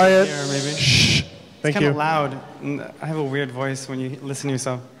 Stand Quiet. over here, maybe. Shh. Thank you. It's kind of loud. And I have a weird voice when you listen to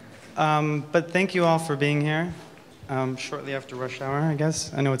yourself. But thank you all for being here. Shortly after rush hour, I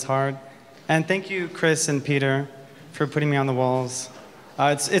guess. I know it's hard. And thank you, Chris and Peter, for putting me on the walls.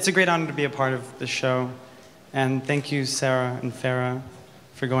 It's a great honor to be a part of the show. And thank you, Sarah and Farah,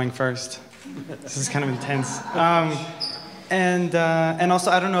 for going first. This is kind of intense. And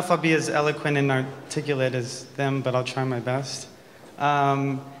also, I don't know if I'll be as eloquent and articulate as them, but I'll try my best.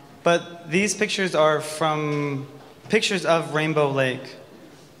 But these pictures are from pictures of Rainbow Lake.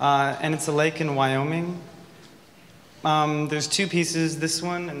 And it's a lake in Wyoming. There's two pieces, this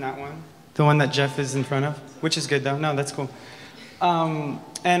one and that one. The one that Jeff is in front of, which is good though. No, that's cool.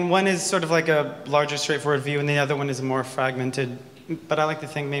 And one is sort of like a larger, straightforward view, and the other one is a more fragmented, but I like to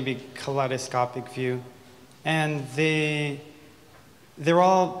think maybe kaleidoscopic view. And they're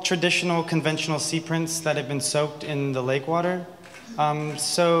all traditional, conventional sea prints that have been soaked in the lake water.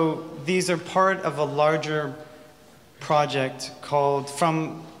 So these are part of a larger project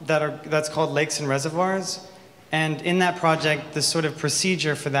that's called Lakes and Reservoirs. And in that project, the sort of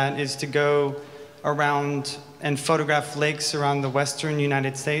procedure for that is to go around and photograph lakes around the western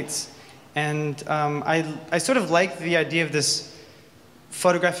United States. And I sort of like the idea of this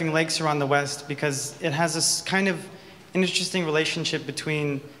photographing lakes around the West because it has this kind of an interesting relationship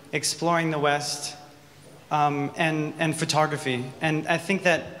between exploring the West and photography. And I think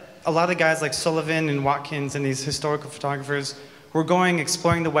that a lot of guys like Sullivan and Watkins and these historical photographers were going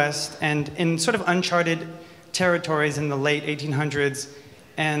exploring the West and in sort of uncharted territories in the late 1800s.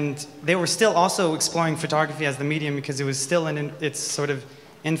 And they were still also exploring photography as the medium because it was still in its sort of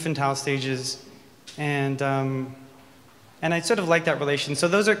infantile stages. And I sort of like that relation. So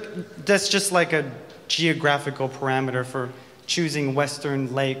that's just like a geographical parameter for choosing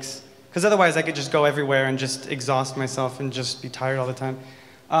Western lakes. Because otherwise I could just go everywhere and just exhaust myself and just be tired all the time.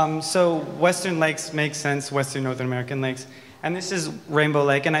 So Western lakes make sense, Western Northern American lakes. And this is Rainbow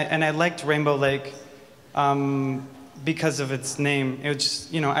Lake, and I liked Rainbow Lake because of its name. It was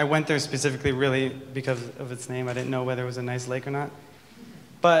just, I went there specifically really because of its name. I didn't know whether it was a nice lake or not.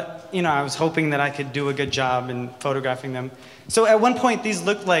 But, I was hoping that I could do a good job in photographing them. So at one point, these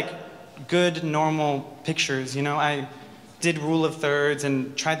looked like good, normal pictures. I did rule of thirds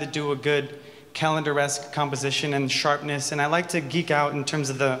and tried to do a good calendar-esque composition and sharpness. And I like to geek out in terms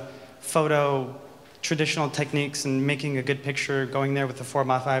of the photo traditional techniques and making a good picture, going there with the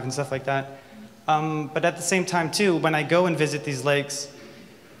 4x5 and stuff like that. But at the same time, too, when I go and visit these lakes,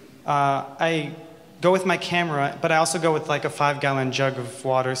 I go with my camera, but I also go with like a 5-gallon jug of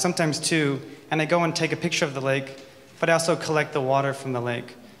water, sometimes 2, and I go and take a picture of the lake, but I also collect the water from the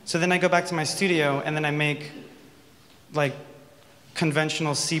lake. So then I go back to my studio, and then I make like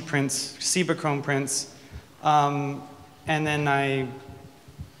conventional sea prints, Cibachrome prints, and then I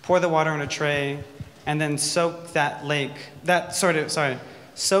pour the water in a tray, and then soak that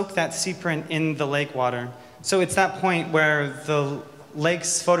soak that sea print in the lake water. So it's that point where the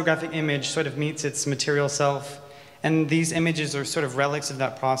lake's photographic image sort of meets its material self, and these images are sort of relics of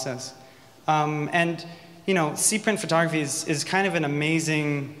that process. And sea print photography is kind of an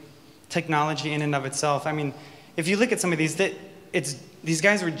amazing technology in and of itself. I mean, if you look at some of these, these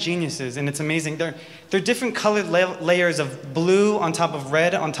guys were geniuses, and it's amazing. They're different colored layers of blue on top of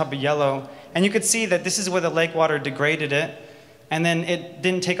red on top of yellow, and you could see that this is where the lake water degraded it, and then it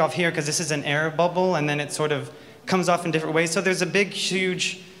didn't take off here because this is an air bubble, and then it sort of comes off in different ways. So there's a big,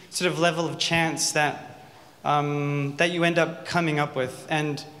 huge sort of level of chance that that you end up coming up with,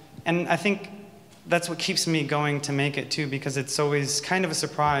 and I think that's what keeps me going to make it too, because it's always kind of a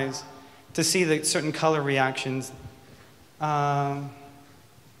surprise to see the certain color reactions. Trying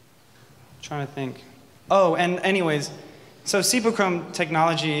to think. Oh, and anyways, so Cibachrome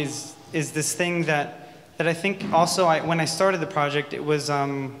technology is this thing that I think also when I started the project, it was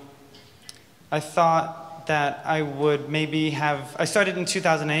I thought that I would maybe have. I started in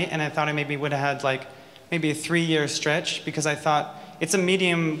 2008, and I thought I maybe would have had like maybe a 3-year stretch, because I thought it's a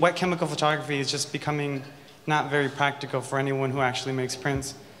medium. Wet chemical photography is just becoming not very practical for anyone who actually makes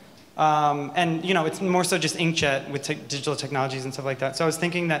prints. And it's more so just inkjet with digital technologies and stuff like that. So I was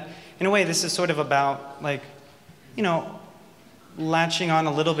thinking that, in a way, this is sort of about like, latching on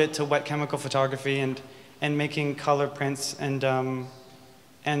a little bit to wet chemical photography and making color prints,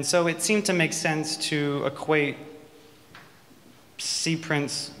 and so it seemed to make sense to equate sea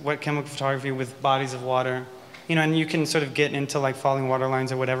prints, wet chemical photography, with bodies of water, and you can sort of get into like falling water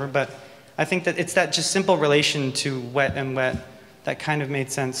lines or whatever. But I think that it's that just simple relation to wet and wet that kind of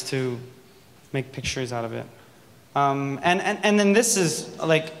made sense to make pictures out of it. And then this is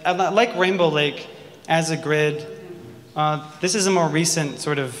like Rainbow Lake as a grid. This is a more recent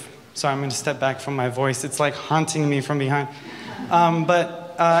sort of, sorry, I'm going to step back from my voice. It's like haunting me from behind. And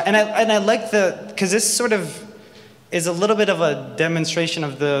I like because this sort of is a little bit of a demonstration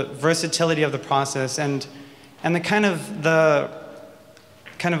of the versatility of the process and the kind of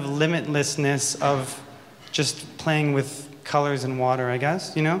limitlessness of just playing with colors and water, I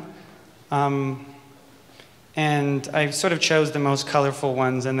guess, and I sort of chose the most colorful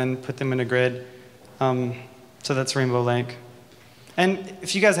ones and then put them in a grid. So that's Rainbow Lake. And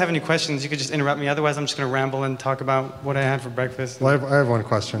if you guys have any questions, you could just interrupt me. Otherwise, I'm just going to ramble and talk about what I had for breakfast. Well, I have one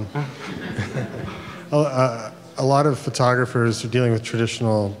question. A lot of photographers are dealing with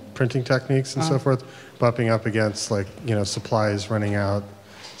traditional printing techniques and so forth, bumping up against like, supplies running out,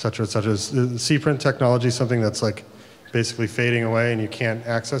 et cetera, et cetera. Is the C-print technology something that's like basically fading away and you can't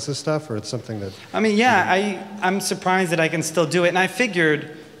access this stuff, or it's something that... I mean, yeah, I'm surprised that I can still do it. And I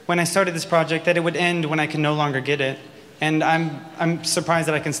figured when I started this project that it would end when I can no longer get it. And I'm surprised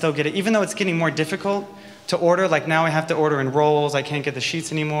that I can still get it, even though it's getting more difficult to order. Like now I have to order in rolls, I can't get the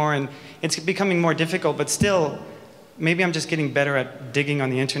sheets anymore, and it's becoming more difficult, but still, maybe I'm just getting better at digging on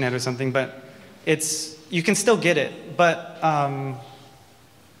the internet or something, but you can still get it, but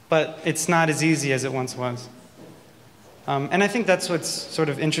it's not as easy as it once was. And I think that's what's sort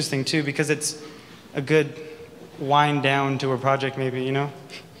of interesting too, because it's a good wind down to a project maybe,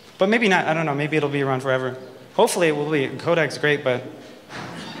 But maybe not, I don't know, maybe it'll be around forever. Hopefully it will be. Kodak's great, but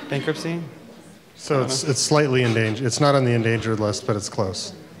bankruptcy? So it's slightly endangered. It's not on the endangered list, but it's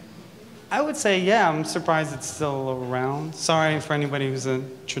close. I would say, yeah, I'm surprised it's still around. Sorry for anybody who's a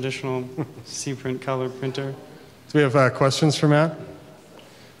traditional C-print color printer. Do we have questions for Matt?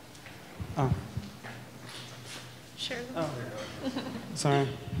 Oh. Sure. Oh. Sorry.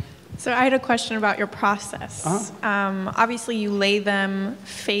 So I had a question about your process. Obviously, you lay them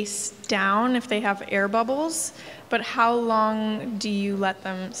face down if they have air bubbles, but how long do you let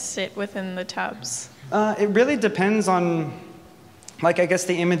them sit within the tubs? It really depends on, I guess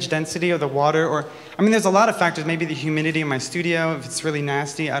the image density of the water, or, there's a lot of factors. Maybe the humidity in my studio, if it's really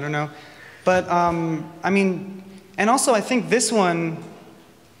nasty, I don't know. But, and also I think this one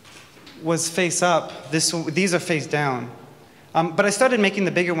was face up. These are face down. But I started making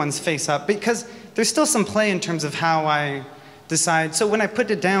the bigger ones face up because there's still some play in terms of how I decide. So when I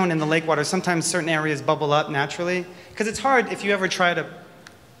put it down in the lake water, sometimes certain areas bubble up naturally. Because it's hard if you ever try to,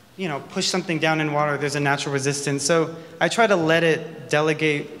 push something down in water, there's a natural resistance. So I try to let it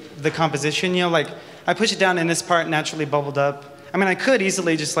delegate the composition, I push it down and this part naturally bubbled up. I could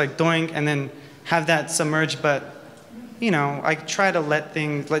easily just doink and then have that submerge, but I try to let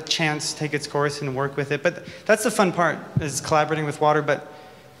chance take its course and work with it. But that's the fun part, is collaborating with water. But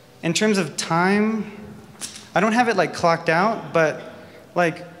in terms of time, I don't have it clocked out, but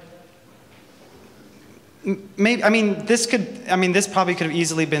maybe, this probably could have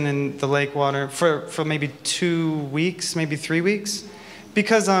easily been in the lake water for maybe 2 weeks, maybe 3 weeks.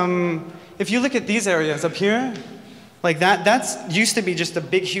 Because if you look at these areas up here, that's used to be just a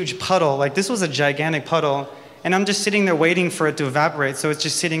big, huge puddle. This was a gigantic puddle. And I'm just sitting there waiting for it to evaporate, so it's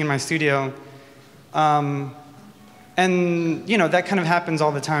just sitting in my studio. And, that kind of happens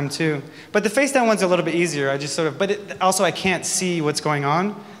all the time, too. But the face-down ones are a little bit easier. I just also I can't see what's going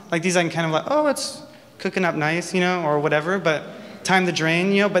on. These I can kind of oh, it's cooking up nice, or whatever, but time to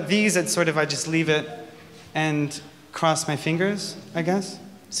drain, but these, it's sort of, I just leave it and cross my fingers, I guess.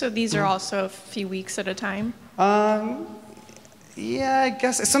 So these are also a few weeks at a time? Yeah, I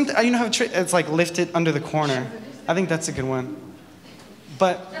guess. How it's lift it under the corner. I think that's a good one.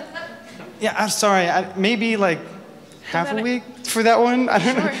 But, yeah, I'm sorry. Maybe half a week for that one? I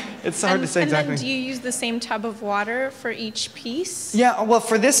don't know. It's hard to say exactly. And then do you use the same tub of water for each piece? Yeah, well,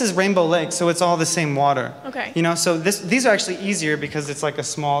 for this is Rainbow Lake, so it's all the same water. Okay. So these are actually easier because it's a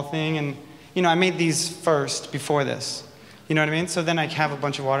small thing. And, I made these first before this. You know what I mean? So then I have a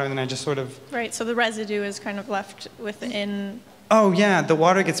bunch of water and then I just sort of... Right, so the residue is kind of left within... Oh, yeah, the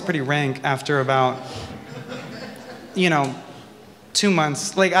water gets pretty rank after about, 2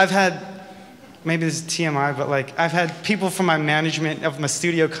 months. I've had, maybe this is TMI, but I've had people from my management of my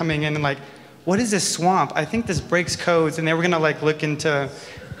studio coming in and what is this swamp? I think this breaks codes. And they were gonna look into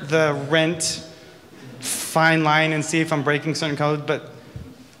the rent fine line and see if I'm breaking certain codes, but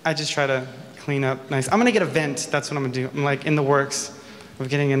I just try to clean up nice. I'm gonna get a vent, that's what I'm gonna do. I'm in the works of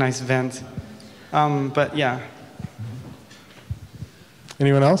getting a nice vent. But yeah.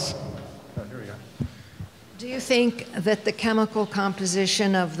 Anyone else? Oh, here we go. Do you think that the chemical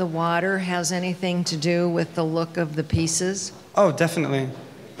composition of the water has anything to do with the look of the pieces? Oh, definitely.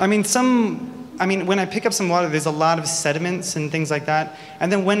 When I pick up some water, there's a lot of sediments and things like that.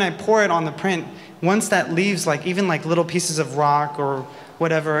 And then when I pour it on the print, once that leaves even little pieces of rock or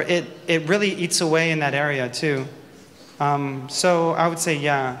whatever, it really eats away in that area too. So I would say,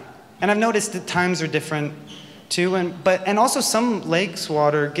 yeah. And I've noticed that times are different too, and also some lakes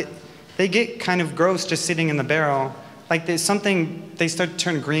water get kind of gross just sitting in the barrel. There's something, they start to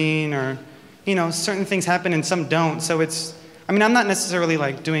turn green, or certain things happen and some don't. So I'm not necessarily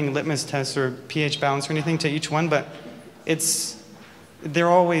doing litmus tests or pH balance or anything to each one, but they're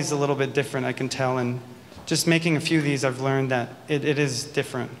always a little bit different, I can tell. And just making a few of these, I've learned that it is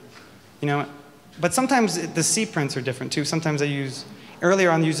different, But sometimes the C prints are different too. Sometimes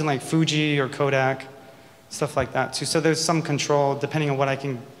earlier I'm using Fuji or Kodak, stuff like that too. So there's some control depending on what I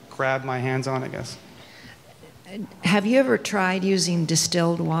can grab my hands on, I guess. Have you ever tried using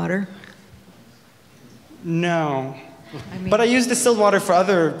distilled water? No. But I use distilled water for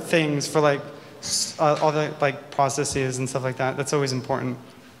other things, for like all the like processes and stuff like that. That's always important.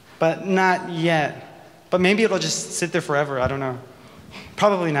 But not yet. But maybe it'll just sit there forever. I don't know.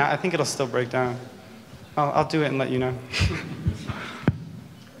 Probably not. I think it'll still break down. I'll do it and let you know.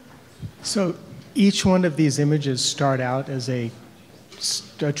 So each one of these images start out as a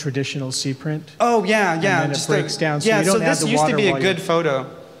traditional sea print? Oh, yeah, yeah. And then it breaks down, so yeah, you don't so have this the used water to be a while good you- photo.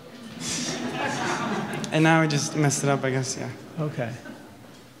 And now I just messed it up, I guess, yeah. Okay.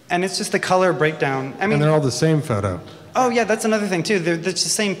 And it's just the color breakdown. I mean, And they're all the same photo. oh, yeah, that's another thing, too. They're the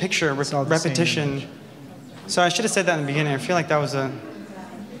same picture, all the same repetition. So I should have said that in the beginning. I feel like that was a...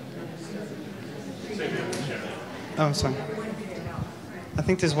 Oh, sorry. I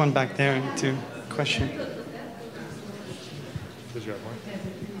think there's one back there, too. Question.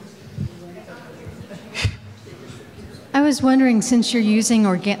 I was wondering, since you're using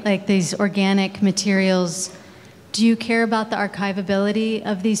like these organic materials, do you care about the archivability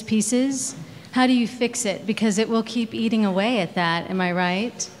of these pieces? How do you fix it? Because it will keep eating away at that, am I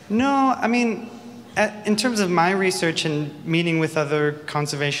right? No, I mean, in terms of my research and meeting with other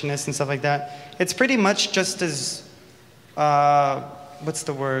conservationists and stuff like that, it's pretty much just as, what's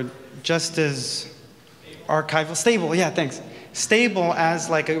the word? Just as archival, stable, yeah, thanks. Stable as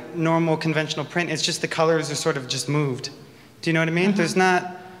like a normal conventional print. It's just the colors are sort of just moved. Do you know what I mean? There's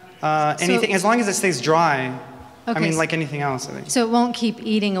not anything, as long as it stays dry, I mean, like anything else, I think. So it won't keep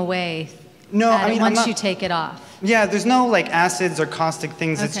eating away No, at I it mean, once you take it off. Yeah, there's no like acids or caustic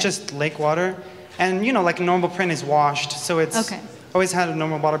things. It's Okay. just lake water. And you know, like a normal print is washed, so it's Okay. always had a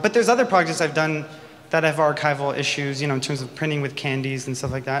normal water. But there's other projects I've done that have archival issues, you know, in terms of printing with candies and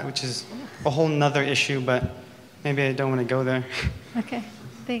stuff like that, which is a whole nother issue, but maybe I don't want to go there. Okay,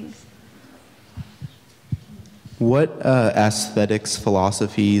 thanks. What aesthetics,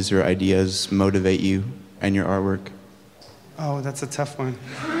 philosophies, or ideas motivate you and your artwork? Oh, that's a tough one.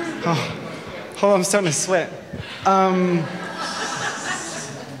 Oh, I'm starting to sweat.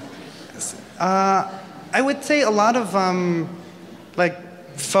 I would say a lot of like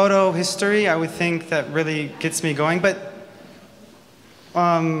photo history. I would think that really gets me going. But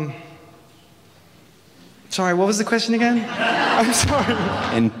sorry, what was the question again? I'm sorry.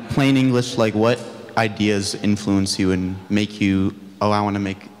 In plain English, like what ideas influence you and make you, oh, I want to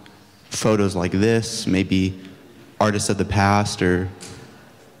make photos like this, maybe artists of the past or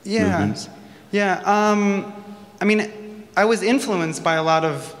movements? Yeah, I mean, I was influenced by a lot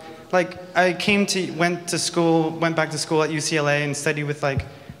of, like, I went back to school at UCLA and studied with like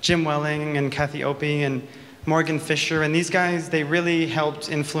Jim Welling and Kathy Opie and Morgan Fisher, and these guys, they really helped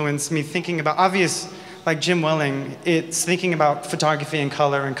influence me thinking about, like Jim Welling, it's thinking about photography and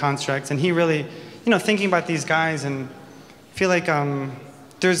color and constructs, and he really, you know, thinking about these guys, and I feel like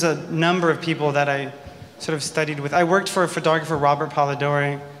there's a number of people that I sort of studied with. I worked for a photographer, Robert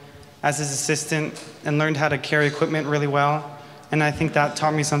Polidori, as his assistant, and learned how to carry equipment really well, and I think that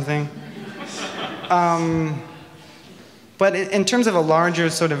taught me something. But in terms of a larger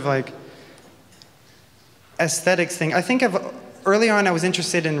sort of like aesthetics thing, I think early on I was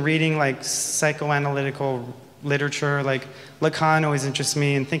interested in reading like psychoanalytical literature, like Lacan always interests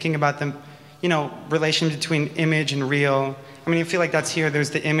me, and thinking about the, you know, relation between image and real. I mean, I feel like that's here.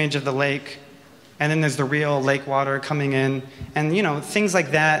 There's the image of the lake, and then there's the real lake water coming in, and you know, things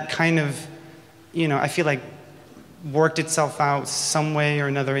like that kind of, you know, I feel like worked itself out some way or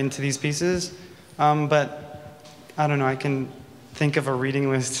another into these pieces. But I don't know, I can think of a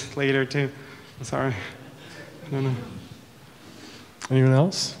reading list later too. I'm sorry. I don't know. Anyone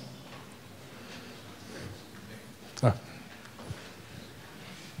else? Oh.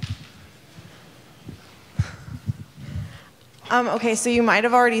 Okay, so you might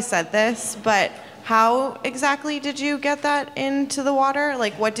have already said this, but how exactly did you get that into the water?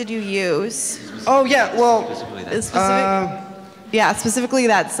 Like, what did you use? Oh, yeah, well... Specifically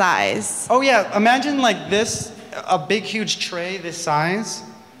that size. Oh, yeah, imagine like this, a big, huge tray this size,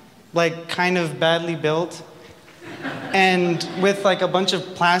 like kind of badly built, and with like a bunch of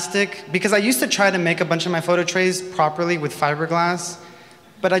plastic, because I used to try to make a bunch of my photo trays properly with fiberglass,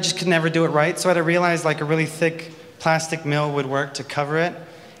 but I just could never do it right, so I had to realize like a really thick plastic mill would work to cover it.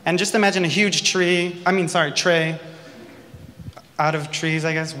 And just imagine a huge tray, out of trees,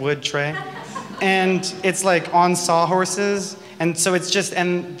 I guess, wood tray. And it's like on sawhorses, and so it's just,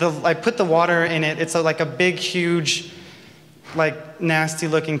 I put the water in it, it's like a big, huge, like nasty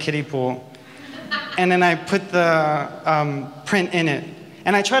looking kiddie pool. And then I put the print in it.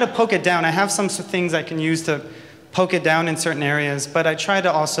 And I try to poke it down. I have some things I can use to poke it down in certain areas, but I try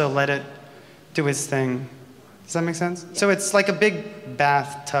to also let it do its thing. Does that make sense? So it's like a big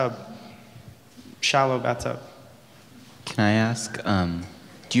bathtub, shallow bathtub. Can I ask,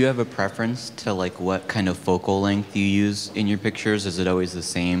 do you have a preference to like what kind of focal length you use in your pictures? Is it always the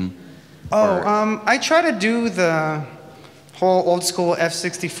same? I try to do the whole old school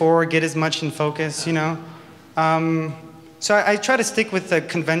f/64, get as much in focus, you know? So I try to stick with the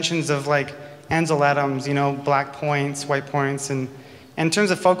conventions of like Ansel Adams, you know, black points, white points, and in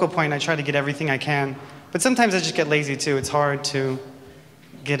terms of focal point, I try to get everything I can. But sometimes I just get lazy too. It's hard to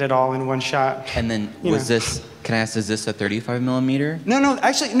get it all in one shot. And then was this, can I ask, is this a 35 millimeter? No,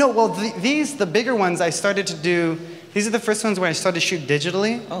 actually, no, well, these, the bigger ones I started to do, these are the first ones where I started to shoot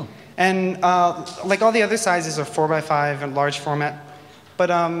digitally. Oh. And like all the other sizes are 4x5 and large format. But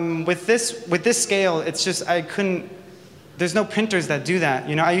with this scale, it's just, I couldn't, there's no printers that do that.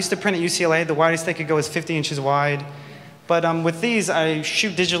 You know, I used to print at UCLA, the widest they could go is 50 inches wide. But with these, I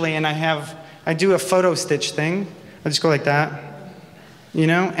shoot digitally and I do a photo stitch thing. I just go like that, you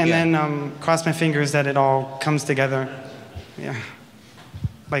know, and then cross my fingers that it all comes together. Yeah,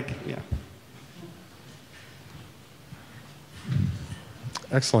 like, yeah.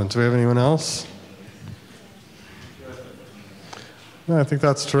 Excellent. Do we have anyone else? No, I think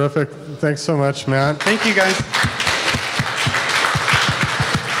that's terrific. Thanks so much, Matt. Thank you, guys.